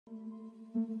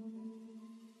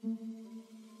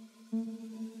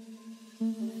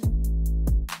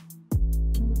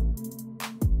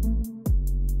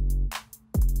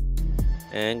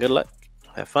and good luck.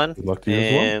 Have fun. Good luck to you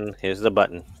as well. And here's the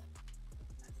button.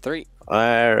 3.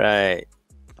 All right.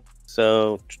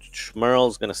 So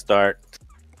Merle's gonna start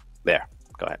there.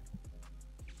 Go ahead.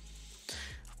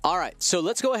 All right, so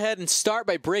let's go ahead and start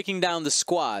by breaking down the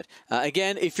squad.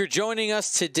 Again, if you're joining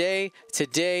us today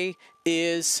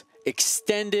is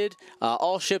extended.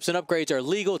 All ships and upgrades are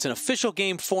legal. It's an official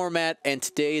game format, and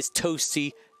today is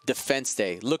Toasty Defense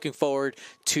Day. Looking forward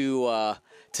to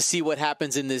see what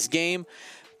happens in this game.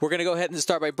 We're going to go ahead and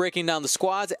start by breaking down the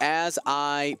squads as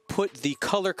I put the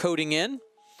color coding in.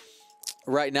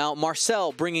 Right now,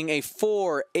 Marcel bringing a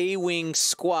 4 A-Wing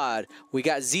squad. We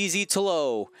got ZZ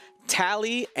Talo,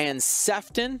 Tally, and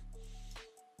Sefton,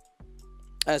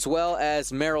 as well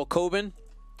as Meryl Coben.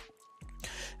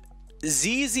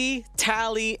 ZZ,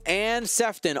 Tally, and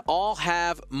Sefton all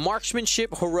have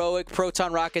marksmanship, heroic,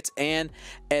 proton rockets, and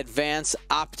advanced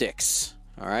optics.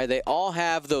 All right, they all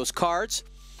have those cards.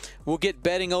 We'll get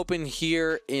betting open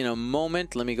here in a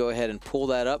moment. Let me go ahead and pull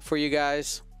that up for you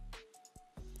guys.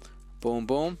 Boom,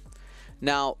 boom.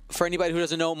 Now, for anybody who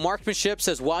doesn't know, marksmanship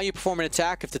says while you perform an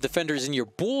attack, if the defender is in your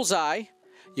bullseye,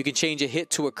 you can change a hit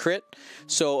to a crit.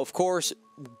 So, of course,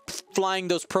 flying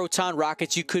those proton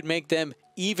rockets, you could make them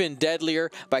even deadlier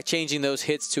by changing those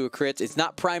hits to a crit. It's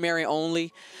not primary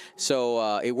only,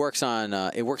 so it works on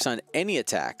any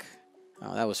attack.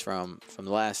 That was from the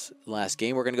last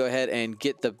game. We're going to go ahead and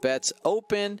get the bets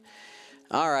open.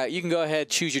 All right, you can go ahead,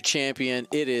 choose your champion.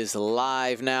 It is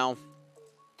live now.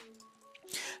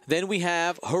 Then we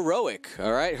have Heroic,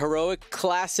 all right? Heroic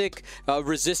Classic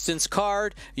Resistance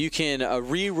card. You can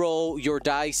re-roll your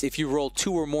dice if you roll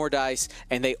 2 or more dice,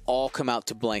 and they all come out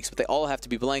to blanks. But they all have to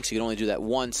be blanks, so you can only do that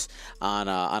once on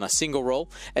a single roll.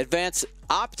 Advanced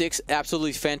Optics,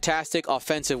 absolutely fantastic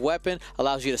offensive weapon.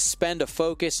 Allows you to spend a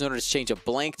focus in order to change a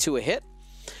blank to a hit.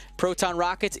 Proton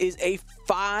Rockets is a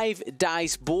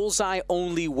 5-dice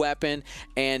bullseye-only weapon,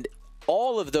 and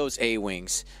all of those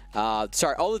A-Wings, all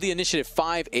of the Initiative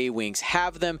 5 A-Wings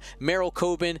have them. Meryl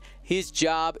Coben, his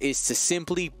job is to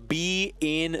simply be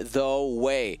in the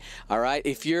way. All right,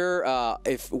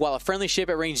 while a friendly ship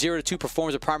at range 0 to 2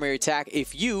 performs a primary attack,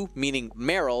 if you, meaning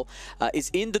Meryl, is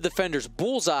in the defender's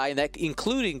bullseye, and that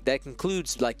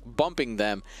includes like bumping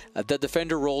them, the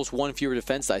defender rolls 1 fewer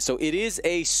defense dice. So it is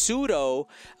a pseudo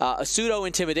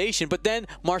intimidation. But then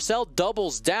Marcel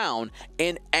doubles down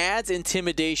and adds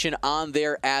intimidation on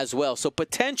there as well. So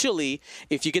potentially,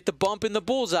 if you get the bump in the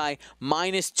bullseye,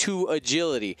 -2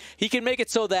 agility. He can make it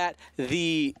so that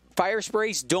the fire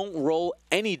sprays don't roll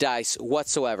any dice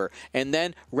whatsoever. And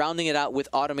then rounding it out with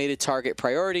automated target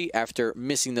priority after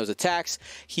missing those attacks,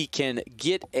 he can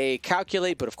get a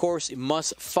calculate, but of course it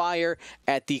must fire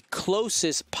at the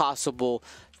closest possible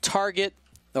target,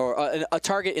 or a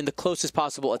target in the closest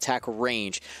possible attack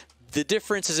range. The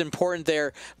difference is important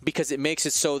there because it makes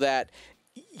it so that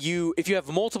if you have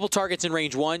multiple targets in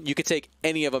range 1, you could take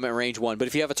any of them at range 1. But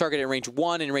if you have a target in range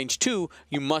 1 and range 2,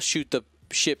 you must shoot the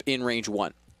ship in range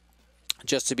 1.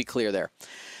 Just to be clear there.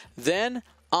 Then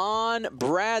on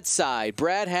Brad's side,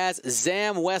 Brad has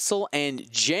Zam Wessel and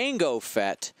Django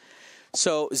Fett.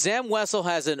 So Zam Wessel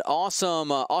has an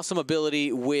awesome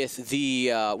ability with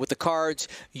the cards.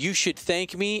 You should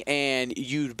thank me, and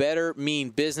you'd better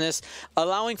mean business,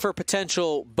 allowing for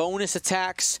potential bonus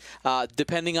attacks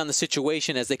depending on the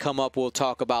situation as they come up. We'll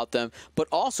talk about them, but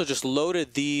also just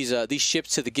loaded these ships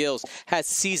to the gills. Has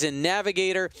Seasoned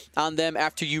Navigator on them.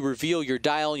 After you reveal your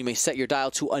dial, you may set your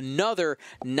dial to another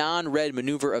non-red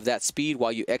maneuver of that speed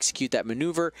while you execute that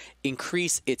maneuver.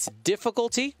 Increase its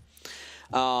difficulty.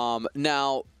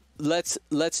 Now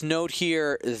let's note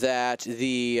here that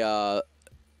the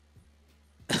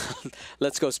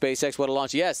let's go SpaceX, what a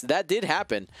launch. Yes, that did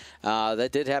happen.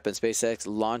 SpaceX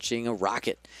launching a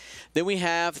rocket. Then we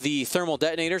have the thermal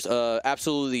detonators,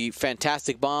 absolutely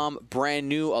fantastic bomb, brand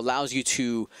new, allows you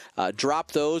to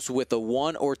drop those with a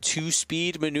 1 or 2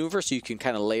 speed maneuver, so you can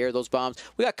kind of layer those bombs.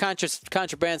 We got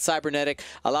contraband cybernetic,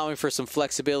 allowing for some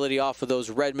flexibility off of those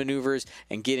red maneuvers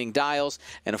and getting dials,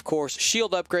 and of course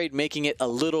shield upgrade, making it a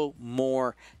little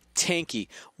more tanky.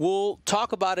 We'll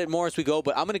talk about it more as we go,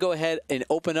 but I'm going to go ahead and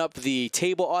open up the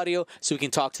table audio so we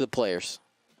can talk to the players.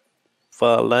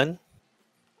 Fallen.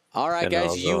 All right, And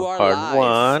guys, you are hard live.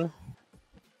 1.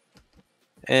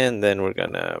 And then we're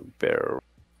going to barrel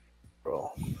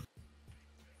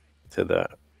to the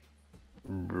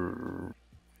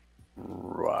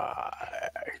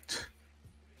right.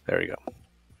 There we go.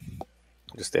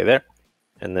 Just stay there.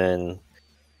 And then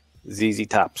ZZ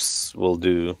Tops will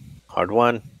do hard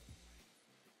 1.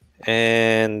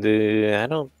 And I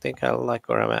don't think I like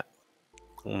where I'm at.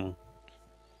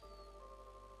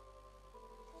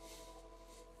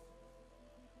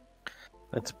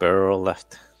 Let's barrel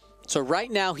left. So right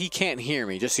now he can't hear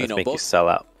me. Just so you Let's know, make you both sell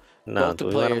out. No, both the do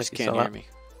we wanna players make you can't sell hear out? me.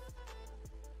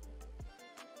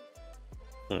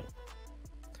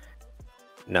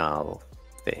 No, I'll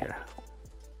stay here.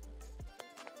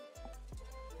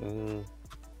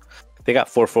 They got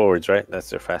 4 forwards, right? That's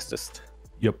their fastest.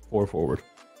 Yep, 4 forward.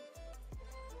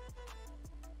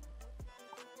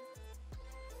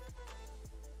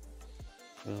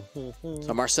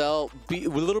 So Marcel, we're a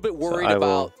little bit worried I about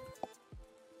will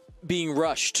being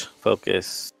rushed.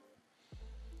 focus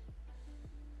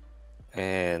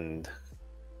and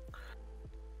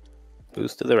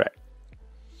boost to the right.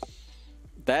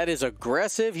 That is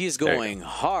aggressive. He's There you going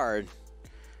hard.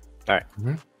 All right. All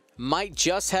right. Might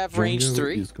just have range Django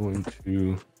 3. is going to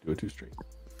do a 2 straight.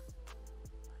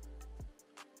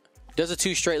 Does a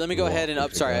 2 straight. Let me go ahead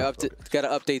and sorry, I got to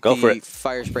update Go for the it.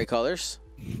 fire spray colors.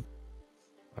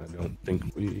 I don't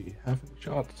think we have any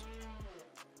shots.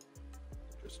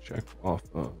 Just check off.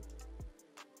 So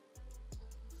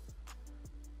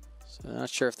not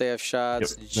sure if they have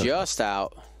shots. Yep. No. Just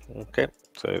out. Okay.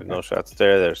 So no shots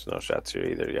there. There's no shots here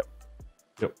either. Yep.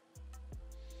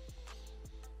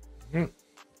 Yep.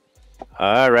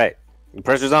 All right.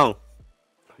 Pressure's on.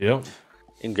 Yep.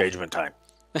 Engagement time.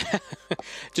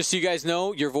 Just so you guys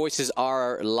know, your voices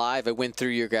are live. I went through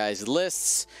your guys'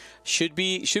 lists. Should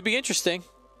be interesting.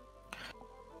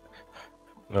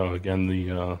 Oh, again,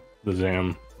 the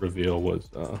ZAM reveal was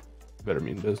better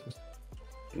mean business.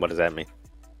 What does that mean?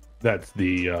 That's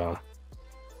the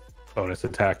bonus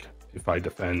attack if I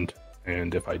defend,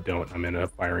 and if I don't, I'm in a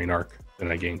firing arc.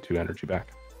 Then I gain 2 energy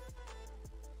back.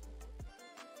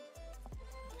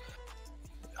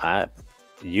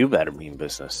 You better mean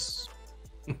business.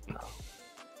 Let's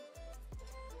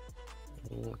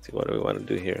see, what do we want to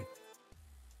do here?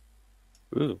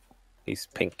 Ooh, he's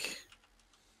pink.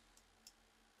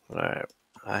 All right,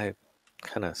 I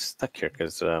kind of stuck here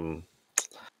because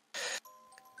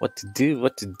what to do?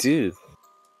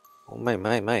 Oh my.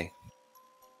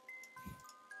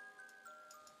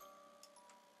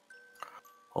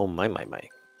 Oh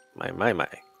my.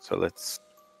 So let's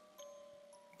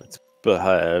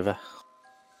behave.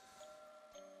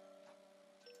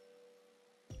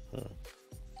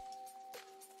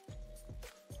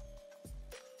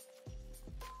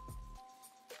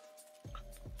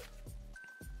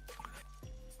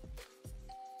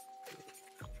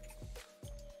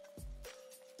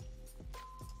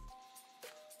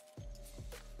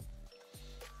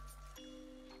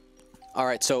 All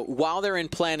right, so while they're in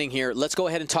planning here, let's go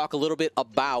ahead and talk a little bit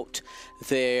about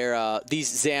their these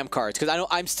ZAM cards, because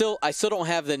I still don't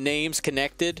have the names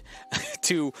connected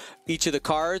to each of the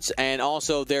cards, and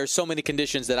also there's so many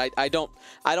conditions that I don't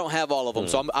have all of them.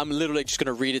 So I'm literally just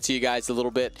going to read it to you guys a little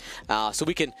bit, so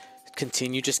we can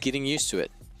continue just getting used to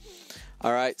it.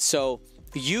 All right, so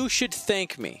you should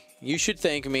thank me.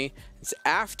 It's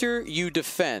after you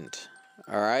defend.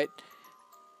 All right,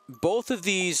 both of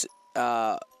these.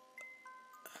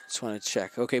 Just want to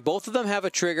check. Okay, both of them have a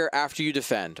trigger after you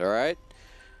defend, all right?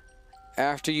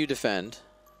 After you defend.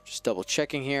 Just double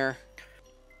checking here.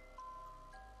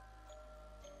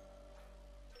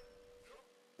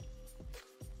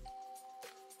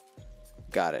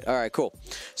 Got it. All right, cool.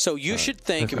 So you should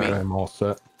thank me. I'm all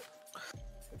set.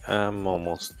 I'm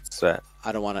almost set.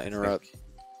 I don't want to interrupt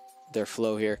their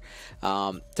flow here.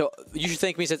 So you should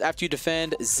thank me. It says after you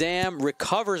defend, ZAM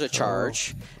recovers a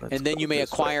charge, and then you may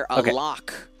acquire a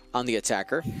lock on the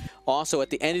attacker. Also, at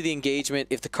the end of the engagement,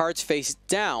 if the card's face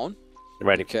down,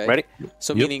 Ready? okay, Ready?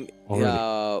 so Yep. meaning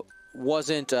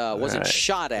wasn't Alright.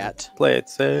 shot at. Play it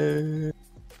safe.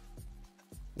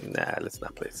 Nah, let's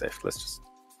not play it safe. Let's just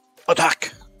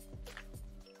attack.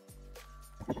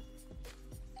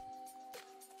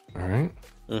 All right.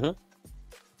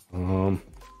 Mm-hmm.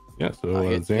 Yeah. So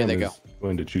here ZAM they is go.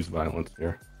 going to choose violence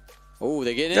here. Oh,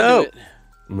 they're getting Go. into it.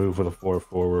 Move with a 4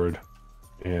 forward,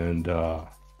 and I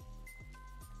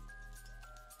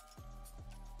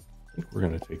think we're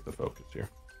going to take the focus here.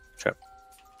 Sure.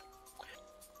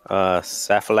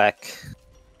 Safalak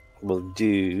will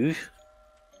do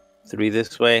 3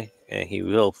 this way, and he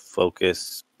will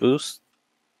focus boost.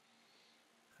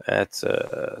 That's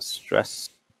a stress.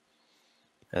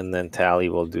 And then Tally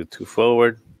will do 2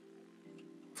 forward,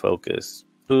 focus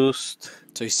boost.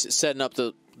 So he's setting up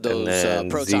those And then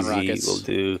proton ZZ rockets. will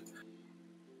do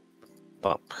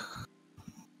bump.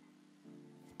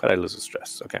 But I lose a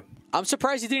stress. Okay. I'm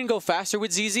surprised he didn't go faster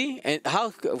with ZZ. And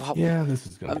how Yeah, this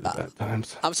is going to be bad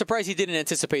times. I'm surprised he didn't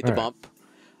anticipate the All right.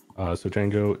 bump. So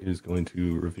Django is going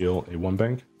to reveal a 1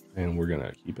 bank, and we're going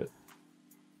to keep it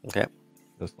Okay.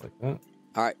 just like that.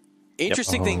 All right.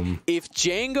 Interesting thing, if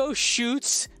Django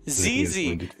shoots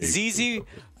ZZ, ZZ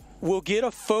will get a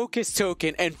focus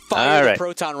token and fire the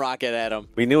proton rocket at him.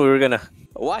 We knew we were going to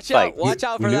Watch fight. out. Watch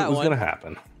out for that one. It was going to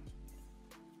happen.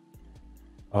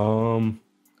 Oh,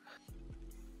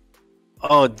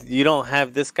 you don't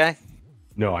have this guy?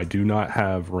 No, I do not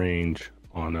have range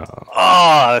on Oh,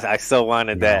 I so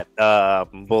wanted that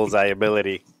bullseye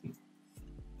ability.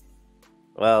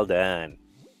 Well done.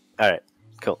 All right,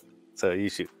 cool. So you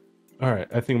shoot. All right,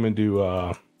 I think I'm gonna do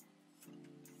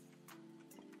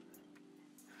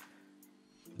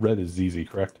red is ZZ,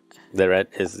 correct? The red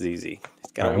is ZZ.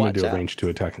 All right, I'm gonna do a range 2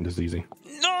 attack into ZZ.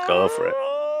 No! Go for it.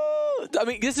 I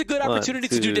mean, this is a good opportunity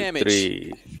to do damage.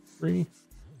 3.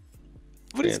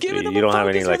 But he's giving him you a don't have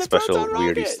focus any like with a special proton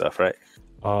weirdy rocket. stuff, right?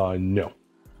 No.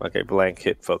 Okay, blank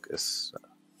hit focus.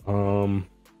 Um,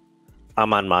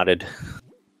 I'm unmodded.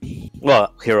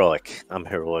 Well, heroic. I'm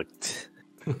heroic.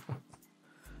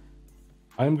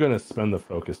 I'm gonna spend the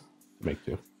focus to make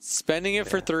 2. Spending it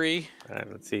for 3. All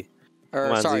right, let's see. Or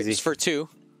Come on, sorry, ZZ. it's for 2.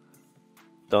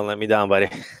 Don't let me down, buddy.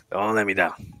 Don't let me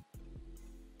down.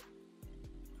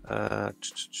 Got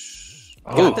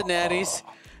the natties.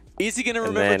 Is he gonna And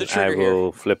remember then the trigger I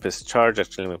will flip his charge.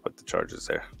 Actually, let me put the charges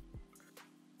there.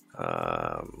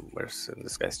 Where's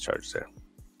this guy's charge there?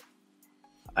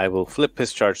 I will flip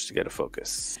his charge to get a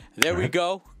focus. There we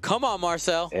go. Come on,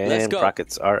 Marcel. And Let's go.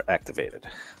 rockets are activated.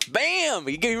 Bam!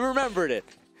 You remembered it.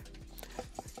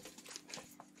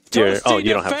 You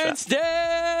don't have Defense shot.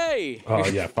 Day!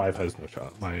 Yeah, 5 has no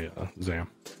shot. My Zam.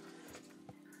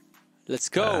 Let's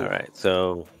go. All right,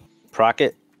 so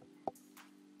Procket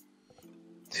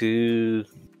to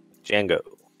Django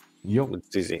Yo. with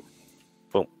ZZ.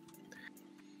 Boom.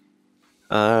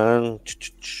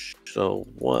 So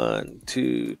 1,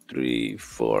 2, 3,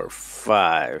 4,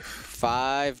 5.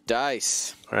 5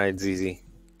 dice. All right, ZZ.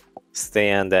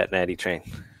 Stay on that natty train.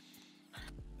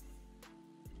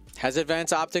 Has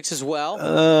advanced optics as well.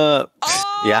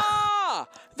 Yeah.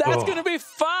 That's gonna be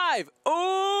 5.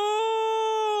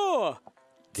 Oh!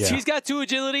 Yeah. She's got 2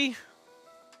 agility.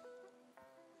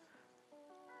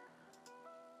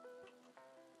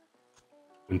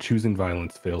 When choosing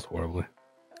violence fails horribly.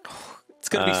 It's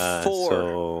gonna be 4.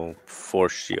 So 4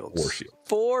 shields. 4 shields.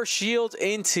 4 shields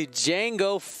into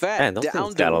Django Fett. Man, those down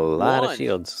things got to a lot 1. of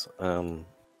shields. All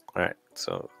right,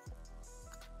 so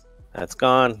that's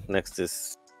gone. Next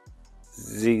is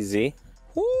ZZ.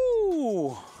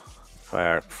 Woo!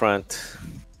 Fire up front.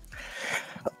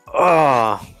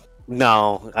 Oh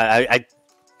no, I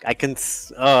can.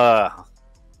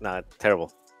 No,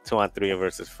 terrible. 2 on 3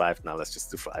 versus 5. Now let's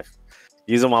just do 5.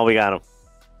 Use them while we got them.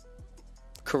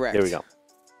 Correct. There we go.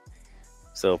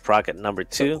 So Procket number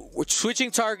 2. So we're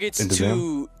switching targets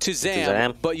Into to Zam.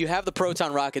 Zam, but you have the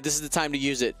proton rocket. This is the time to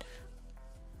use it.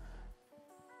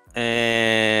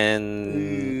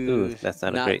 And ooh, that's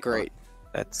not a great. One.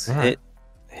 That's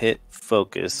hit,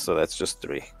 focus. So that's just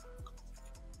 3.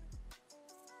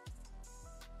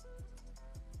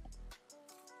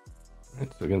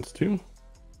 It's against 2.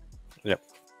 Yep.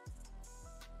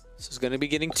 So it's going to be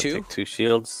getting So 2. take 2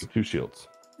 shields. 2 shields.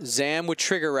 Zam would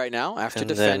trigger right now after And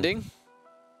defending.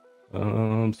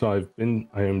 So I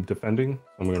am defending.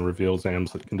 I'm going to reveal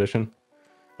Zam's condition.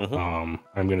 Mhm.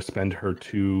 I'm going to spend her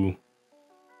 2.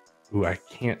 Ooh, I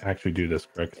can't actually do this,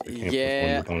 correct? I can't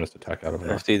perform the bonus attack out of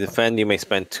her. After you defend, you may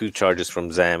spend 2 charges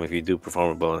from Zam if you do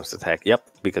perform a bonus attack. Yep,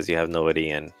 because you have nobody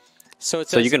in. So it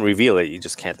So says, you can reveal it, you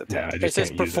just can't Yeah, attack. I it just says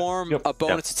can't use perform Yep. a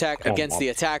bonus attack Come on, against the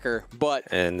Mom. attacker, but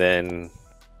And then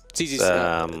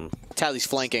ZZ's, Tally's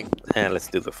flanking. and let's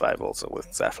do the 5 also with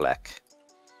Zaflak.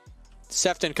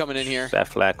 Sefton coming in here.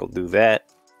 Zaflak will do that.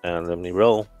 Let me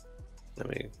roll.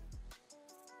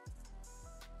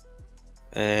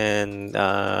 And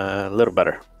a little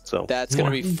better. So That's going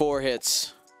to be 4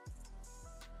 hits.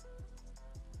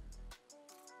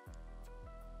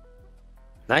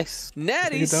 nice. Take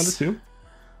it down to Natties. 2.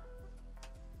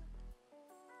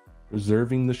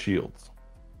 Reserving the shields.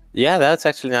 Yeah, that's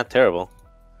actually not terrible.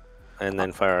 And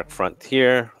then fire up front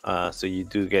here. So you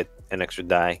do get an extra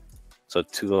die. So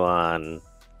 2 on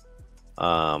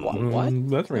What?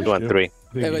 That's range 2 on 2. 3. I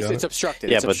think you got It's it. obstructed.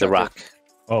 Yeah, It's but the obstructed. rock.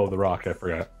 Oh, the rock. I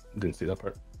forgot. Didn't see that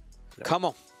part. Come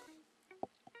on.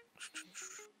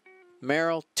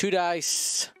 Merrill, 2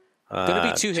 dice.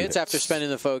 Gonna be 2 hits after spending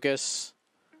the focus.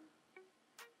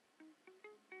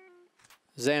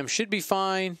 Zam should be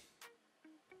fine.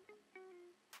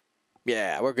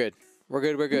 Yeah, we're good. We're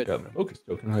good. We're good. Got my focus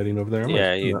token hiding over there.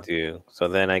 Yeah, you do. So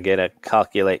then I get a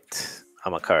calculate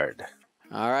on my card.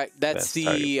 All right, that's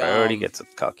Target the priority gets a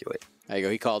calculate. There you go.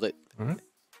 He called it. All right.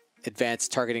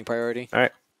 Advanced targeting priority. All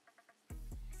right.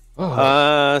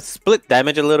 Split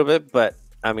damage a little bit, but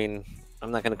I mean,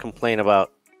 I'm not gonna complain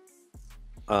about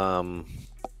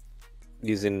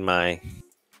using my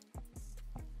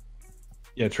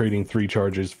trading 3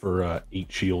 charges for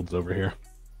 8 shields over here.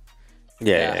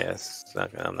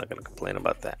 I'm not gonna complain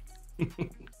about that. I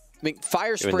mean,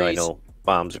 fire Even though I sprays know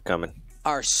bombs are coming.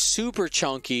 are super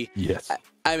chunky. Yes,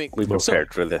 I mean, We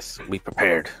prepared for this. We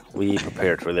prepared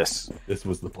for this. this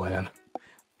was the plan.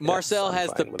 Marcel I'm has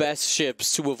fine the with it. best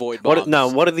ships to avoid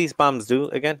bombs. What do these bombs do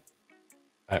again?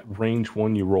 At range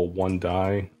 1, you roll 1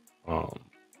 die. Actually,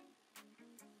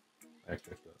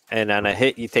 And on a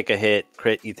hit, you take a hit.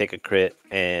 Crit, you take a crit.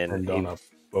 And on a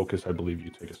focus, I believe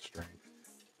you take a strength.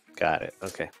 got it.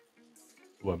 Okay.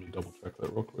 Let me double check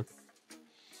that real quick.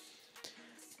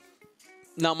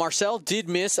 Now, Marcel did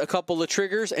miss a couple of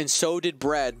triggers, and so did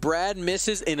Brad. Brad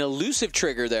misses an elusive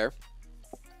trigger there.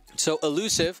 So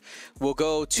elusive will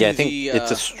go to I think it's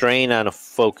a strain on a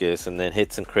focus, and then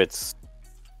hits and crits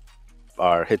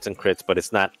are hits and crits, but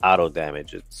it's not auto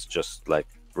damage. It's just like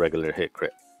regular hit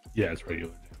crit. Yeah, it's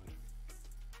regular damage.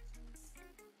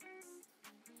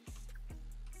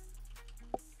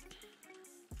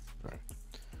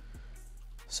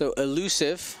 So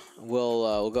elusive,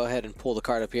 we'll go ahead and pull the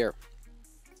card up here.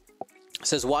 It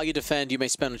says, while you defend, you may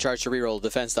spend a charge to reroll a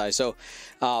defense die. So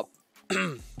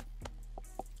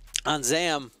on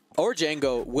Zam or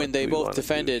Django, when they both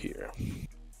defended,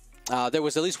 there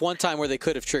was at least one time where they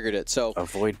could have triggered it. So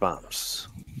avoid bombs.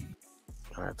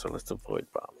 All right, so let's avoid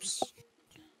bombs.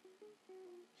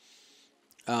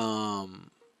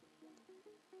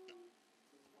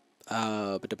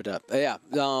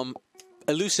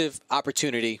 Elusive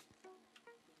opportunity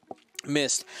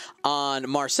missed on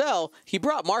Marcel. He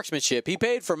brought marksmanship. He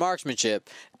paid for marksmanship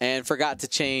and forgot to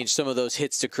change some of those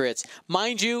hits to crits.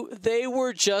 Mind you, they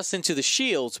were just into the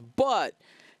shields, but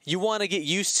you want to get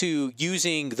used to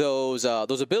using those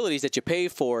abilities that you pay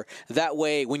for. That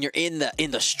way, when you're in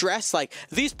the stress, like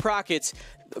these prockets,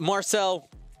 Marcel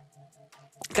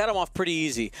got them off pretty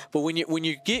easy, but when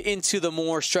you get into the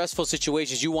more stressful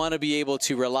situations, you want to be able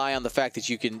to rely on the fact that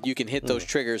you can hit those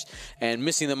triggers, and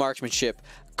missing the marksmanship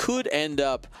could end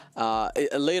up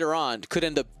later on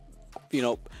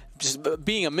just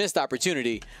being a missed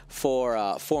opportunity for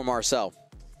Marcel.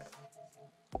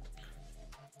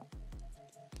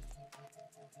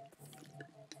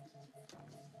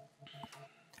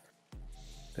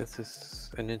 This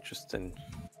is an interesting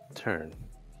turn.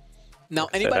 Now,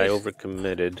 I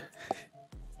overcommitted.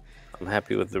 I'm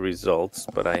happy with the results,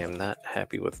 but I am not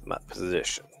happy with my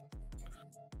position.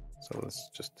 So let's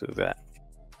just do that.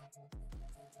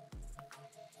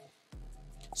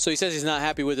 So he says he's not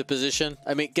happy with the position.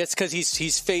 I mean, guess because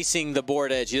he's facing the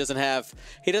board edge. He doesn't have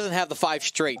the 5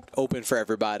 straight open for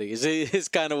everybody. Is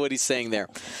kind of what he's saying there.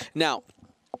 Now,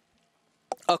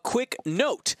 a quick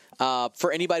note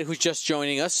for anybody who's just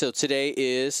joining us. So today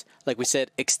is, like we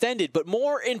said, extended, but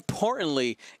more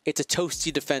importantly, it's a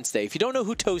Toasty Defense Day. If you don't know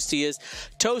who Toasty is,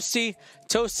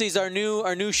 Toasty's our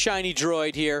new shiny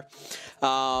droid here,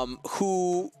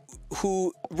 who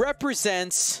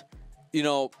represents,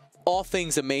 all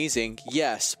things amazing,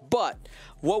 yes. But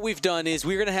what we've done is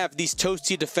we're going to have these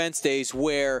Toasty Defense Days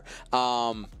where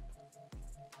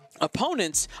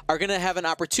opponents are going to have an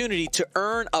opportunity to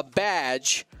earn a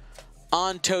badge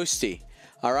on Toasty.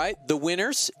 All right? The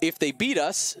winners, if they beat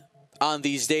us on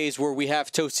these days where we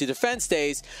have Toasty Defense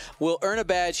Days, will earn a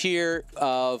badge here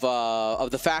of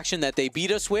the faction that they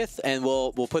beat us with, and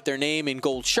we'll put their name in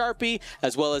gold Sharpie,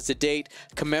 as well as the date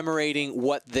commemorating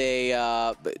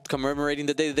commemorating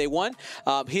the day that they won.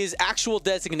 His actual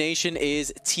designation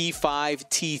is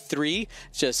T5T3,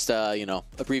 just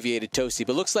abbreviated Toasty.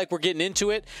 But looks like we're getting into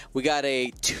it. We got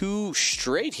a 2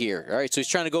 straight here. All right, so he's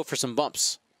trying to go for some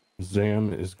bumps.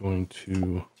 Zam is going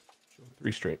to show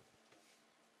 3 straight.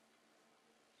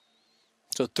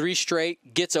 So 3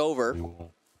 straight, gets over.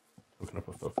 Open up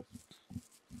a focus.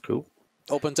 Cool.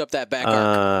 Opens up that back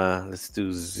arc. Let's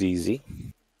do ZZ.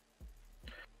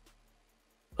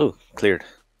 Oh, cleared.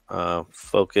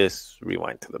 Focus,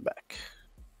 rewind to the back.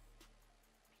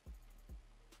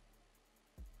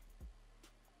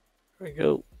 There we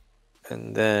go.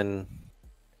 And then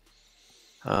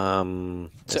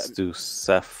let's do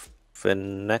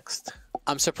Sephin next.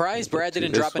 I'm surprised Brad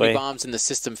didn't drop any bombs in the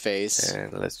system phase.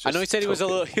 And let's just I know he said he was a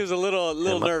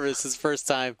little nervous his first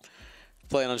time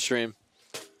playing on stream.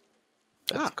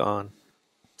 That's gone.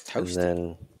 Toasted. And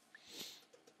then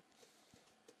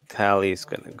Tally's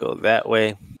gonna go that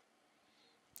way.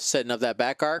 Setting up that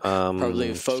back arc.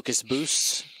 Probably focus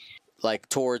boosts like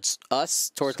towards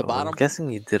us, towards the bottom. I'm guessing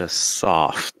you did a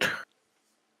soft.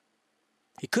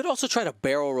 He could also try to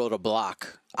barrel roll to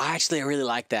block. I really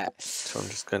like that. So I'm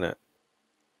just gonna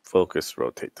focus,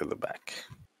 rotate to the back.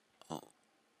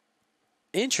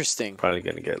 Interesting. Probably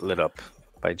gonna get lit up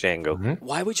by Django. Mm-hmm.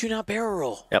 Why would you not barrel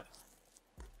roll? Yep.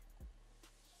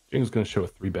 Django's going to show a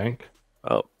 3-bank.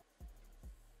 Oh,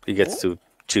 he gets to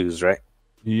choose, right?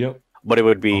 Yep. But it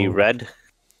would be red.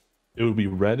 It would be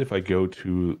red if I go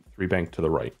to 3-bank to the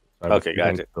right. So I have Okay,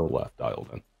 3-bank gotcha. to the left dialed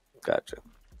in. Gotcha.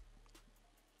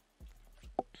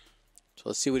 So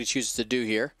let's see what he chooses to do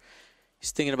here.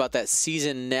 He's thinking about that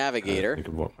season navigator. Think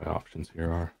of what my options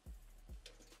here are.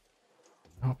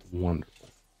 Not wonderful.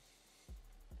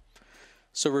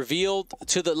 So revealed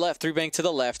to the left, 3-bank to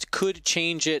the left, could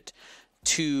change it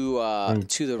to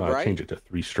the right. Change it to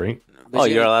 3 straight. Oh,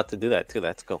 you're allowed to do that too.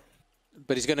 That's cool.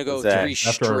 But he's going to go Is that 3 After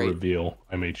I straight. reveal,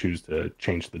 I may choose to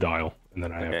change the dial, and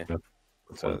then I have to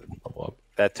So level up.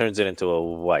 that turns it into a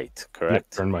white,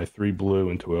 correct? Yeah, turn my 3 blue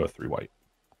into a 3 white.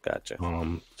 Gotcha.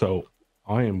 So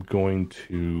I am going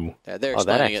to. Yeah, they're Oh,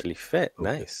 that explaining actually fit.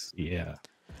 Nice. Yeah.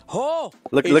 Oh,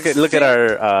 Look it at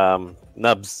our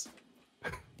nubs.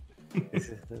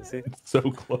 See? It's so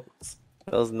close.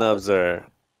 Those nubs are.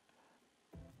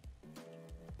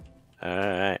 All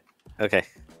right. Okay.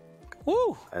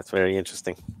 Woo, That's very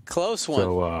interesting. close one.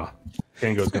 So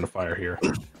Django's going to fire here.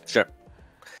 Sure.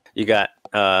 You got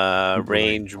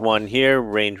range 1 here,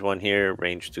 range 1 here,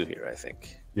 range 2 here, I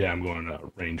think. Yeah, I'm going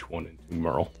range 1 into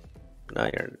Merle. No,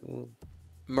 you're.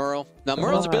 Merle. Now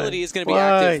Merle's Why? ability is going to be Why?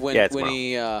 active when Yeah, it's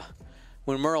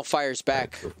when Merle fires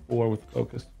back. So 4 with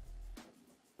focus.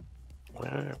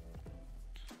 Alright.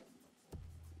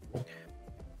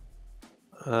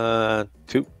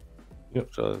 2. Yep.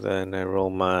 So then I roll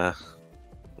my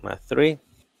 3.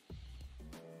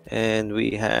 And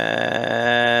we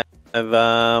have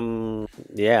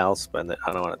yeah, I'll spend it.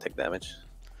 I don't want to take damage.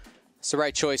 It's the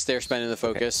right choice there, spending the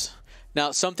focus.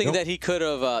 Now, something that he could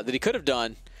have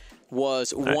done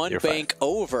was right, one you're bank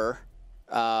over.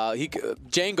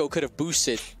 Django could have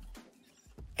boosted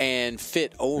and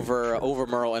fit over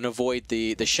Merle and avoid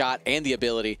the shot and the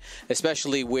ability,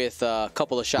 especially with a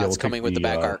couple of shots we'll coming take with the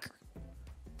back arc.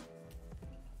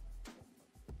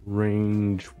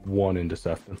 Range 1 into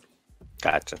Sefton.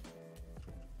 Gotcha.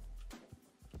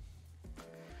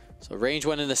 So range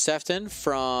 1 into Sefton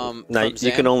from. Now from you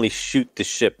Zan. can only shoot the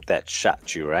ship that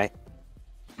shot you, right?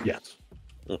 Yes.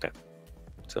 Okay.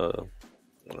 So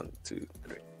 1, 2,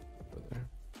 3.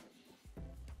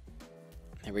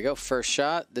 Here we go. First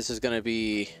shot. This is going to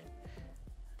be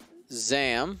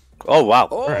Zam. Oh wow.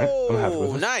 Oh, right, I'm happy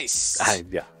with it. nice.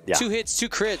 Yeah. 2 hits, 2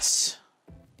 crits.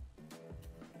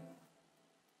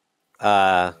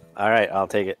 All right, I'll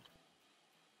take it.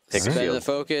 Take a Spend shield. the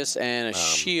focus and a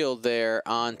shield there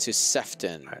onto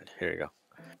Sefton. All right, here you go.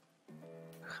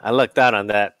 I lucked out on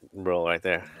that roll right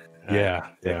there. Yeah.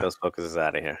 Take those focuses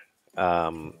out of here.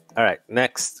 All right,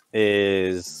 next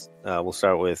is we'll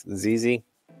start with ZZ.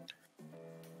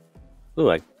 Ooh,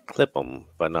 I clip them,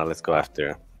 but now let's go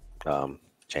after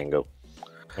Django.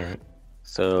 All right.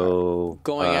 So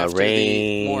Going after the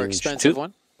range more expensive 2,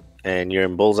 one. and you're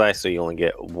in bullseye, so you only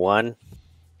get 1.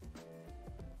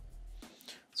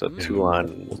 So 2 on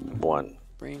 1.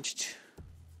 Range 2.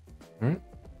 All right.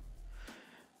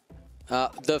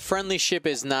 The friendly ship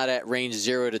is not at range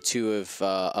 0 to 2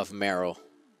 of Merrill.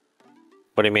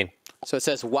 What do you mean? So it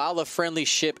says while a friendly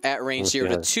ship at range 0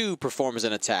 to 2 performs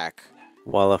an attack.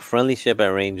 While a friendly ship at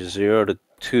range 0 to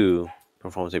 2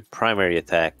 performs a primary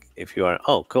attack, if you are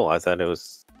cool. I thought it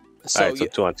was So, all right. So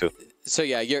 2 on 2. So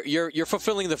yeah, you're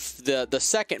fulfilling the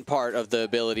second part of the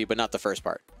ability, but not the first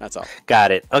part. That's all. Got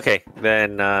it. Okay,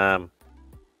 then I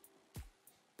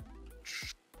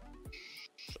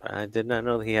did not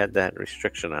know he had that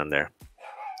restriction on there.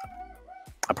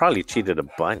 I probably cheated a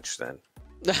bunch then.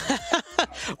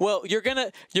 Well, you're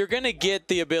gonna get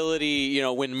the ability, you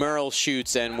know, when Merle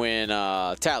shoots and when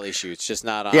Tally shoots, just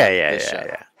not on this shot.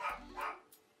 Yeah.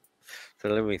 So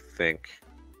let me think.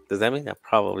 Does that mean I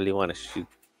probably want to shoot?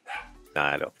 No,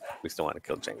 I don't. We still want to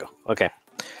kill Django. Okay.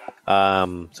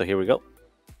 So here we go.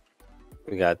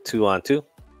 We got 2 on 2,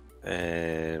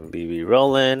 and BB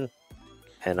rolling,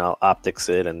 and I'll optics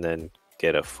it and then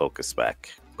get a focus back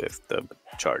with the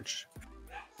charge.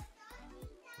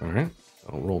 All right.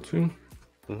 I'll roll 2.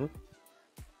 Mhm.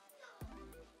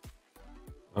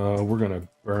 We're gonna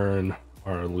burn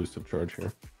our elusive charge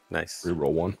here. Nice.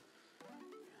 Reroll 1.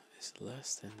 Is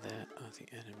less than that of the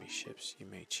enemy ships. You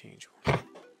may change one.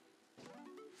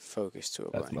 Focus to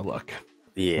a That's blank. my luck.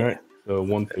 Yeah. All right. So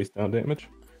 1 face down damage.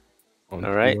 On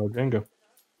All right. Django.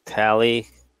 Tally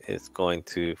is going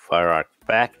to fire arc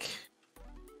back.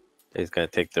 He's going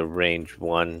to take the range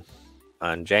 1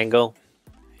 on Django.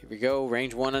 Here we go.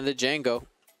 Range 1 on the Django.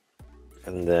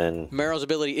 And then Meryl's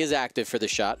ability is active for the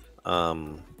shot.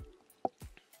 there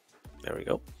we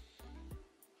go.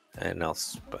 And I'll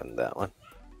spend that one.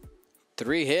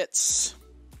 3 hits.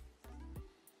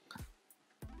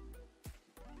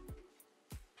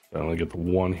 I only get the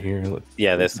 1 here.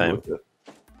 This time.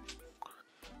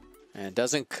 And it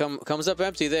doesn't comes up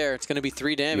empty there. It's going to be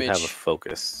 3 damage. You have a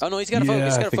focus. Oh, no, he's got a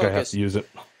focus. He's got I a think I have focus. to use it.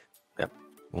 Yep.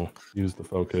 We'll use the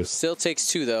focus. Still takes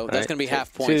 2, though. That's right, going to be take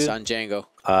half points 2. on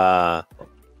Django.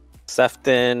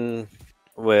 Sefton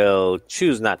will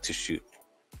choose not to shoot.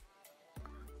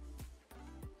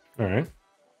 All right.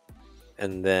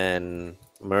 And then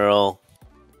Merle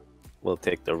will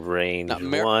take the range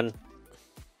 1.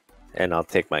 And I'll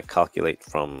take my calculate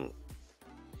from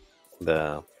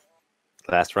the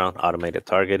last round, automated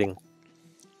targeting.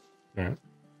 All right.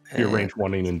 You're range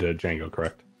 1ing into Django,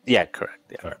 correct? Yeah,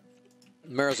 correct. Yeah. All right.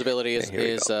 Meryl's ability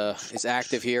is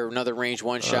active here. Another range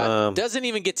 1 shot. Doesn't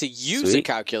even get to use a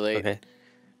calculate. Okay.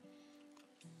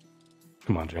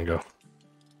 Come on, Django.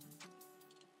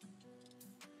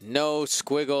 No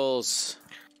squiggles.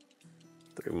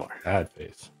 3 more. Bad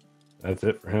face. That's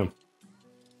it for him.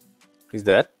 He's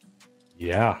dead.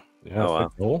 Yeah. Yeah. Oh, That's wow.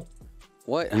 the goal.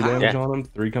 What? 3 How? damage on him.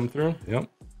 3 come through. Yep.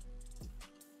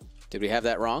 Did we have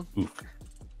that wrong? Oof.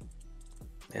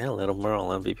 Yeah, little Merle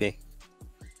MVP.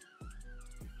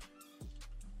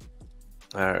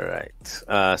 All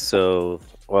right. So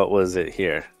what was it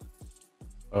here?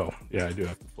 Oh, yeah, I do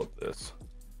have to flip this.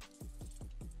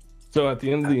 So at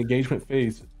the end of the engagement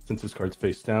phase, since this card's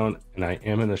face down and I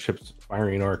am in the ship's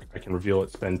firing arc, I can reveal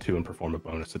it, spend 2, and perform a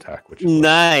bonus attack, which is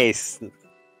Nice.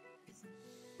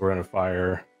 we're going to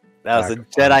fire. That was a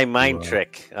Jedi mind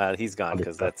trick. He's gone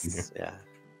because that's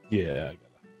Yeah.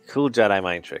 cool Jedi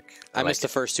mind trick. I missed the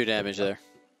first 2 damage there.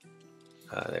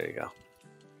 There you go.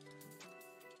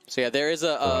 So yeah, there is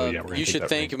a we're gonna you take should that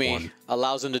thank range me 1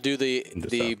 allows him to do the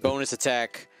Deceptive. bonus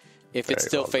attack if it's Very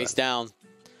still well face down.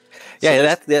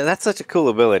 Yeah, that's such a cool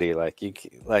ability. Like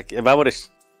if I would have,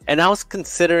 and I was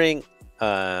considering. You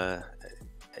got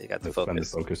the Spend the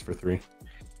focus focus for 3.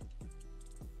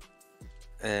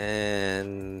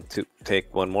 and to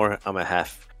take 1 more. I'm at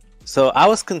half. So I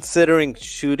was considering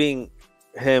shooting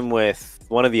him with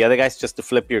one of the other guys just to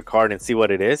flip your card and see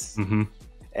what it is. Mm-hmm.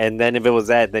 And then if it was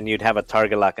that, then you'd have a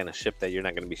target lock on a ship that you're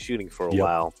not going to be shooting for a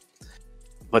while.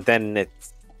 But then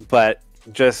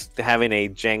just having a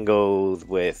Django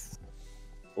with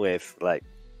like,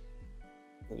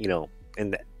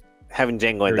 and having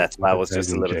Django in that spot was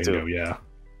just a little Django,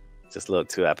 just a little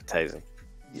too appetizing.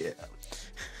 Yeah.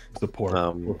 It's the poor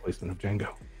placement of Django.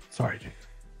 Sorry, Django.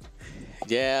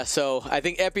 Yeah, so I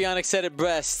think Epionic said it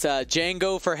best.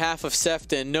 Django for half of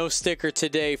Sefton. No sticker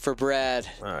today for Brad.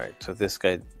 All right, so this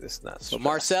guy is not. So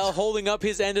Marcel holding up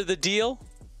his end of the deal.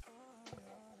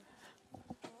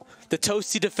 The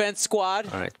Toasty Defense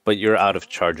Squad. All right, but you're out of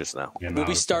charges now. Yeah, We'll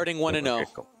be starting 1-0.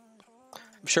 Okay, cool.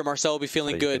 I'm sure Marcel will be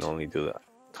feeling So good You can only do that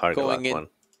target going lock one.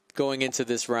 going into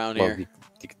this round Well, here.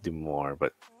 you could do more,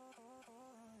 but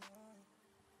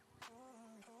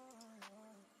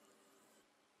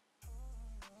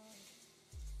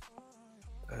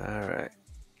all right.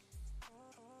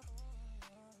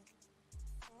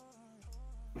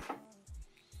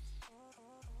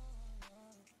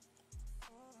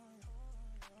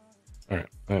 All right,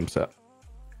 I am set.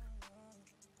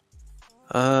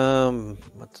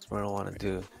 What does Merle want to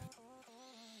do?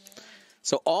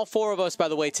 So all 4 of us, by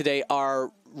the way, today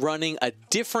are running a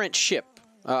different ship.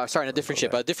 Sorry, not a different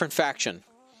ship, a different faction.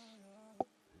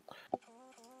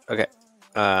 Okay,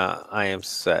 I am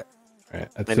set. All right,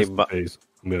 at this phase,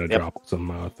 I'm going to drop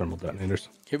some thermal detonators.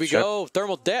 Here we go.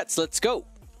 Thermal dets. Let's go.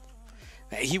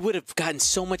 He would have gotten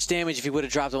so much damage if he would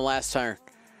have dropped them last turn.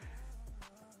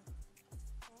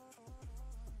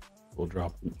 We'll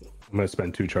drop. I'm going to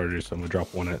spend 2 charges, so I'm going to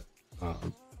drop 1 at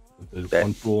with the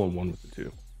 1 tool and 1 with the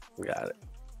 2. Got it.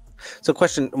 So,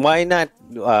 question: why not?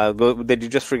 Did you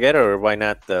just forget, or why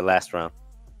not the last round?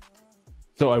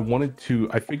 So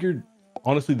I figured,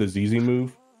 honestly, the ZZ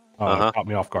move caught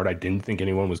me off guard. I didn't think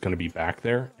anyone was going to be back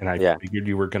there, and I figured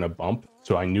you were going to bump.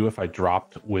 So I knew if I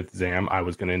dropped with Zam, I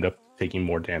was going to end up taking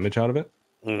more damage out of it.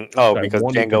 Oh, so because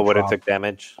Django would have took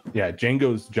damage. Yeah,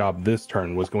 Django's job this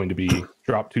turn was going to be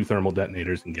drop 2 thermal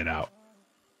detonators and get out.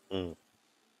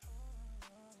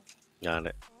 Got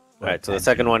it. All right, so the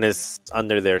second one is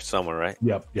under there somewhere, right?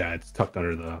 Yep. Yeah, it's tucked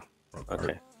under the.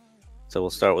 Okay. So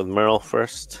we'll start with Merle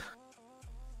first.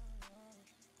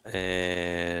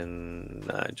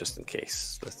 And just in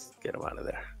case, let's get him out of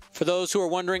there. For those who are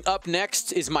wondering, up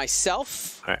next is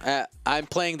myself. Right. I'm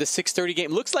playing the 6:30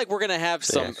 game. Looks like we're going to have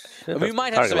some. We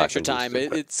might have some extra time.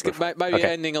 It might be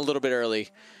ending a little bit early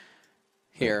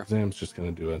here. Zam's just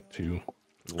going to do a 2.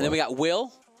 And then we got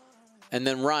Will, and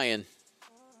then Ryan.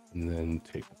 And then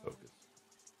take the focus.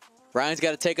 Ryan's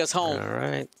got to take us home. All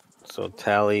right. So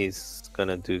Tally's going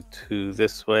to do 2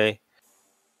 this way.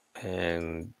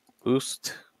 And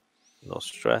boost. No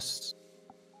stress.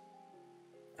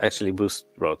 Actually, boost,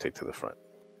 rotate to the front.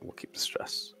 We'll keep the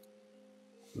stress.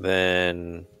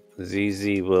 Then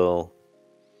ZZ will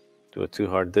do a 2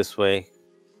 hard this way.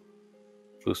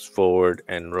 Boost forward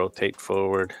and rotate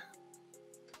forward.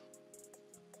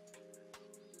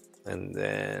 And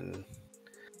then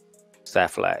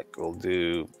Saflak will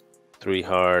do 3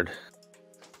 hard.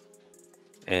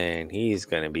 And he's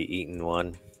going to be eating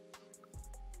 1.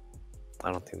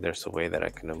 I don't think there's a way that I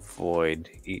can avoid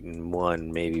eating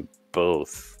 1, maybe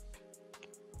both.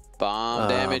 Bomb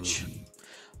damage.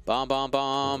 Bomb, bomb,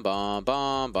 bomb, bomb,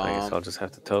 bomb, bomb. I guess I'll just have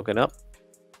to token up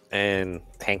and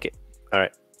tank it. All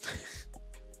right.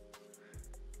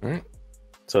 All right.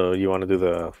 So you want to do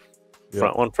the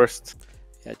front one first?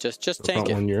 Yeah, just tank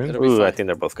it. Ooh, I think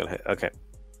they're both gonna hit. Okay.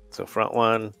 So front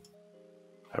one,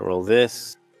 I roll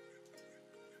this,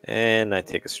 and I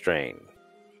take a strain.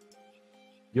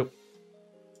 Yep.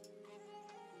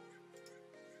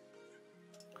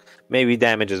 Maybe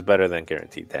damage is better than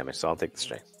guaranteed damage, so I'll take the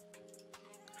strain.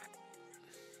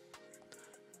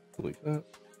 Delete that.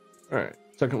 All right.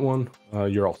 Second one,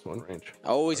 you're also in range.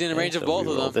 Always in range of both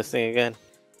of them. This thing again.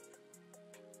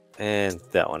 And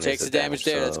that one takes the damage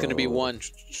there. So that's going to be 1.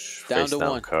 Down to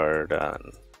 1. Card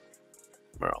on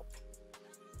Merle.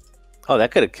 Oh,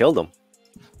 that could have killed him.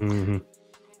 Mm-hmm.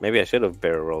 Maybe I should have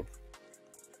barrel rolled.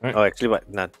 Right. Oh, actually,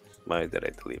 not. Why did I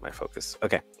delete my focus?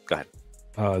 Okay, go ahead.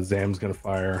 Zam's going to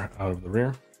fire out of the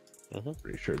rear. Mm-hmm.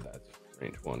 Pretty sure that's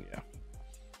range 1, yeah.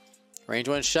 Range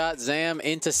 1 shot. Zam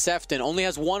into Sefton. Only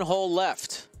has 1 hole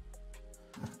left.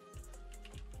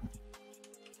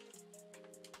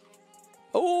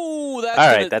 Oh, that's all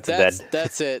right. That's dead.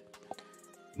 That's it.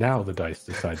 Now the dice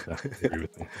decide to agree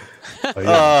with me.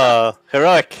 Oh,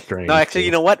 heroic. Strange. No, actually,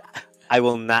 you know what? I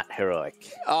will not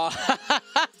heroic.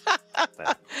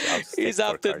 He's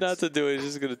opted not to do it. He's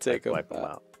just going to take him. Wipe them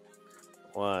out.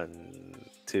 1,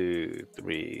 2,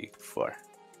 3, 4.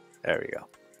 There we go.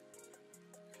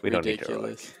 We don't need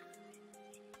heroic.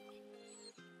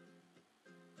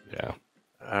 Yeah.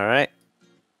 All right.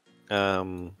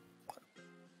 1,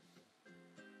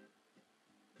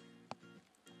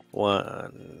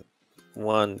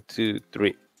 2,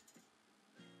 3.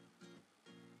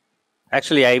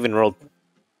 Actually, I even rolled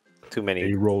too many.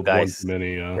 You rolled dice. One too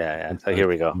many. Yeah. So here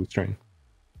we go.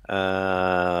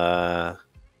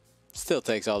 Still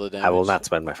takes all the damage. I will not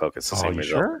spend my focus. The same you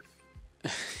result. sure?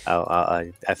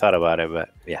 I thought about it,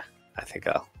 but yeah, I think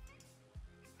I'll. All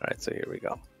right, so here we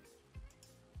go.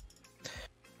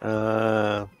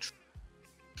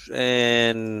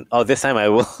 And this time I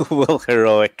will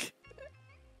heroic.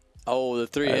 Oh, the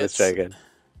 3 hits. Let's try again.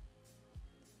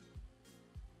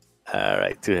 All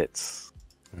right, 2 hits.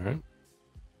 All right.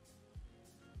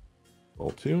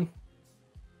 Roll 2.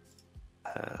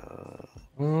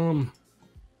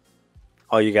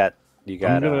 Oh, you got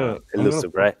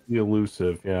elusive, right? The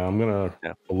elusive, yeah. I'm gonna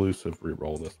elusive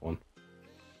re-roll this one. I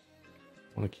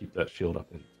want to keep that shield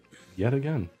up, and yet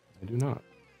again, I do not.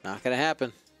 Not gonna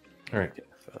happen. All right,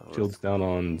 so shield's down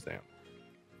on Zam.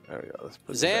 There we go. Let's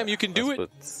put Zam, you can do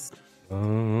it.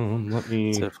 Let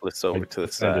me flip this over to the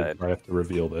side. I have to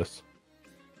reveal this.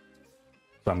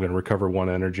 So I'm gonna recover 1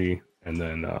 energy, and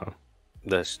then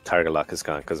the target lock is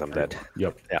gone because I'm dead.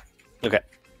 Yep. Yeah. Okay.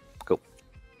 Cool.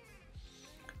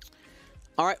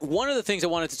 All right. One of the things I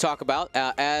wanted to talk about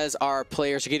as our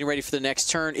players are getting ready for the next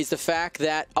turn is the fact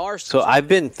that So I've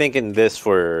been thinking this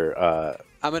for.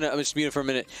 I'm just mute it for a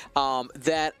minute.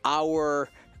 That our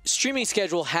streaming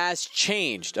schedule has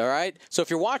changed. All right. So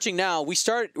if you're watching now, we're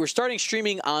starting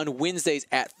streaming on Wednesdays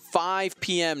at 5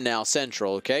 p.m. now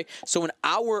Central. Okay. So an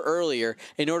hour earlier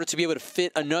in order to be able to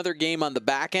fit another game on the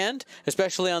back end,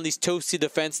 especially on these toasty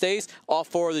defense days. All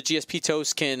 4 of the GSP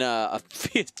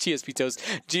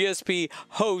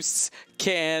hosts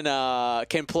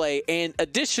can play. And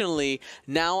additionally,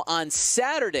 now on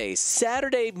Saturday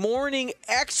morning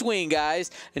X-Wing,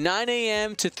 guys, 9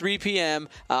 a.m. to 3 p.m.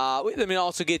 I mean,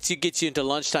 also gets you into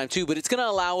lunchtime too, but it's going to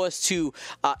allow us to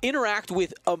interact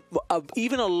with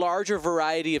even a larger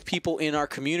variety of people in our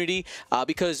community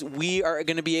because we are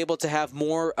going to be able to have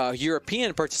more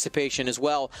European participation as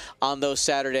well on those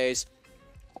Saturdays.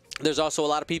 There's also a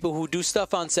lot of people who do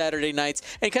stuff on Saturday nights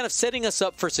and kind of setting us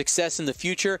up for success in the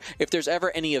future. If there's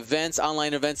ever any events,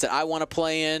 online events that I want to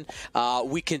play in,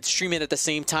 we can stream it at the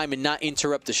same time and not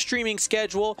interrupt the streaming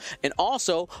schedule. And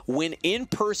also, when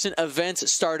in-person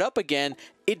events start up again,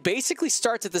 it basically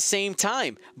starts at the same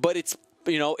time, but it's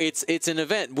an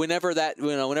event whenever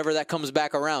that comes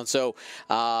back around. So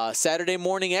Saturday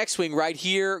morning X-Wing right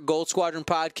here, Gold Squadron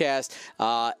podcast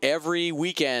every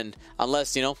weekend,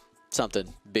 unless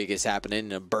something big is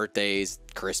happening, birthdays,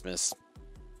 Christmas,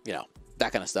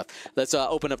 that kind of stuff. Let's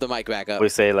open up the mic back up. We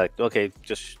say like, okay,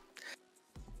 just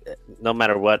no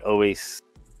matter what, always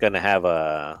gonna have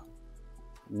I'm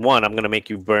gonna make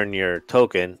you burn your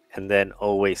token, and then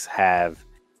always have,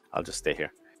 I'll just stay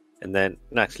here, and then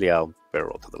actually I'll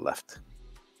barrel to the left.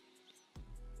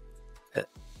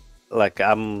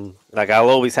 I'll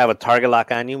always have a target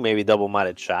lock on you, maybe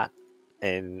double-modded shot,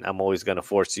 and I'm always gonna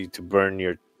force you to burn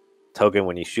your token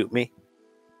when you shoot me.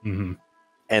 Mm-hmm.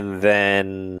 And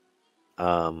then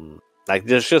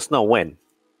there's just no win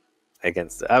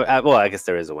against I guess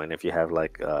there is a win if you have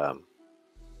like a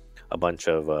bunch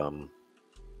of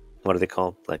what are they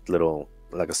called, like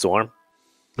a swarm.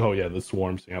 Oh yeah, the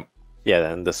swarms. Yeah,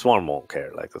 then the swarm won't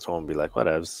care. Like the swarm will be like,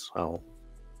 whatevs,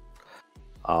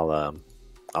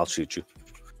 I'll shoot you.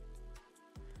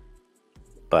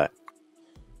 But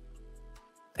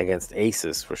against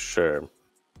aces for sure.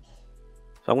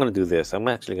 So I'm going to do this. I'm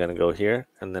actually going to go here,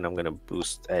 and then I'm going to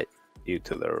boost at you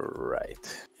to the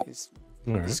right. He's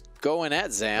going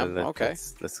at Zam. Okay.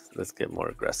 Let's get more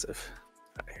aggressive.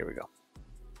 All right, here we go.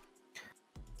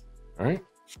 All right.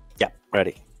 Yeah,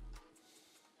 ready.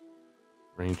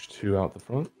 Range 2 out the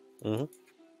front. Mm-hmm.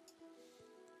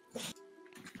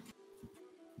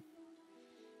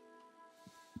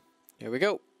 Here we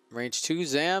go. Range 2,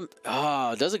 Zam.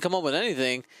 Oh, doesn't come up with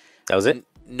anything. That was it?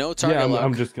 No target lock.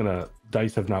 I'm just going to...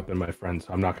 Dice have not been my friends.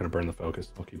 I'm not going to burn the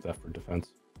focus. I'll keep that for defense.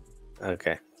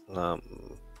 Okay. Yeah,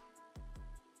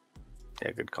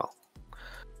 good call.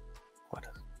 What?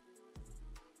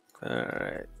 All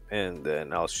right. And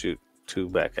then I'll shoot 2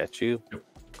 back at you. Yep.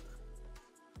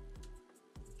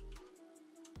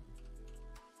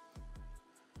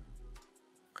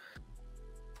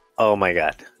 Oh my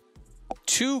god.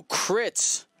 2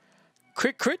 crits.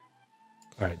 Crit.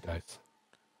 All right, dice.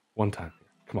 One time.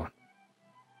 Come on.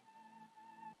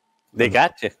 They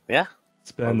got you. Yeah.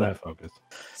 Spend that focus.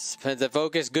 Spend that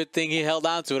focus. Good thing he held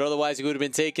on to it. Otherwise, he would have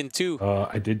been taken 2.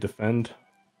 I did defend.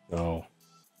 So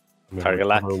I'm target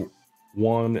lock.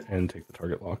 1 and take the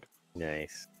target lock.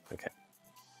 Nice. Okay.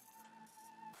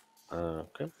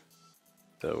 Okay.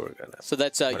 So we're gonna. So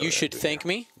that's you should thank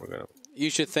me. We're gonna. You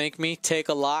should thank me. Take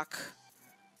a lock.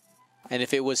 And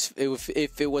if it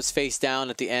was face down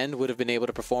at the end, would have been able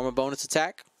to perform a bonus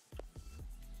attack.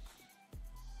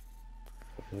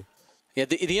 Yeah,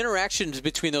 the interactions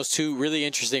between those two really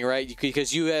interesting, right?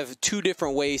 Because you have 2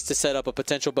 different ways to set up a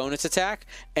potential bonus attack,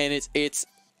 and it's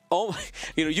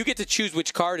you get to choose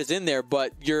which card is in there,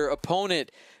 but your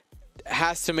opponent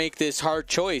has to make this hard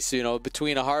choice,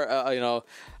 between a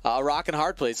rock and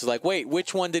hard place. It's like, wait,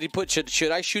 which one did he put?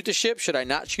 Should I shoot the ship? Should I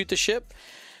not shoot the ship?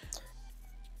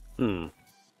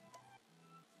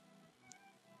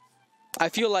 I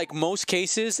feel like most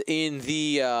cases in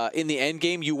the end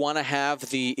game, you want to have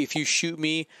if you shoot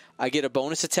me, I get a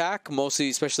bonus attack. Mostly,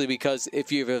 especially because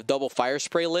if you have a double fire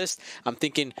spray list, I'm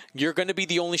thinking you're going to be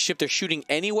the only ship they're shooting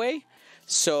anyway.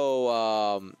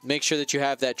 So make sure that you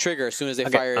have that trigger. As soon as they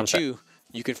fire at you,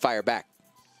 you can fire back.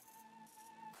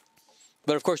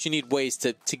 But of course, you need ways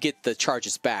to get the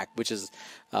charges back, which is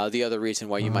the other reason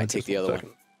why you might take the other one.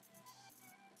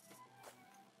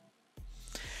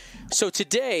 So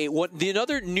today,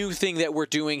 another new thing that we're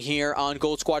doing here on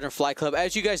Gold Squadron Flight Club,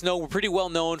 as you guys know, we're pretty well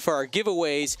known for our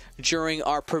giveaways during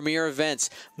our premier events.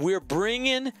 We're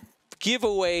bringing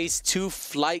giveaways to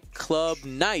Flight Club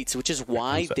nights, which is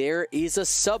why there is a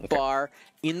sub bar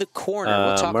in the corner.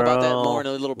 We'll talk about that more in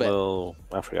a little bit. Well,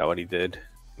 I forgot what he did.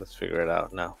 Let's figure it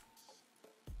out now.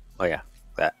 Oh yeah,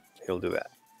 that. He'll do that.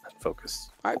 Focus.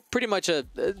 All right, pretty much a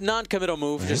non-committal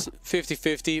move, just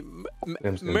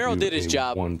 50-50. Merrill did his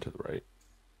job. 1 to the right.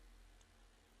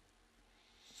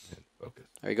 And focus.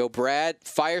 There you go, Brad.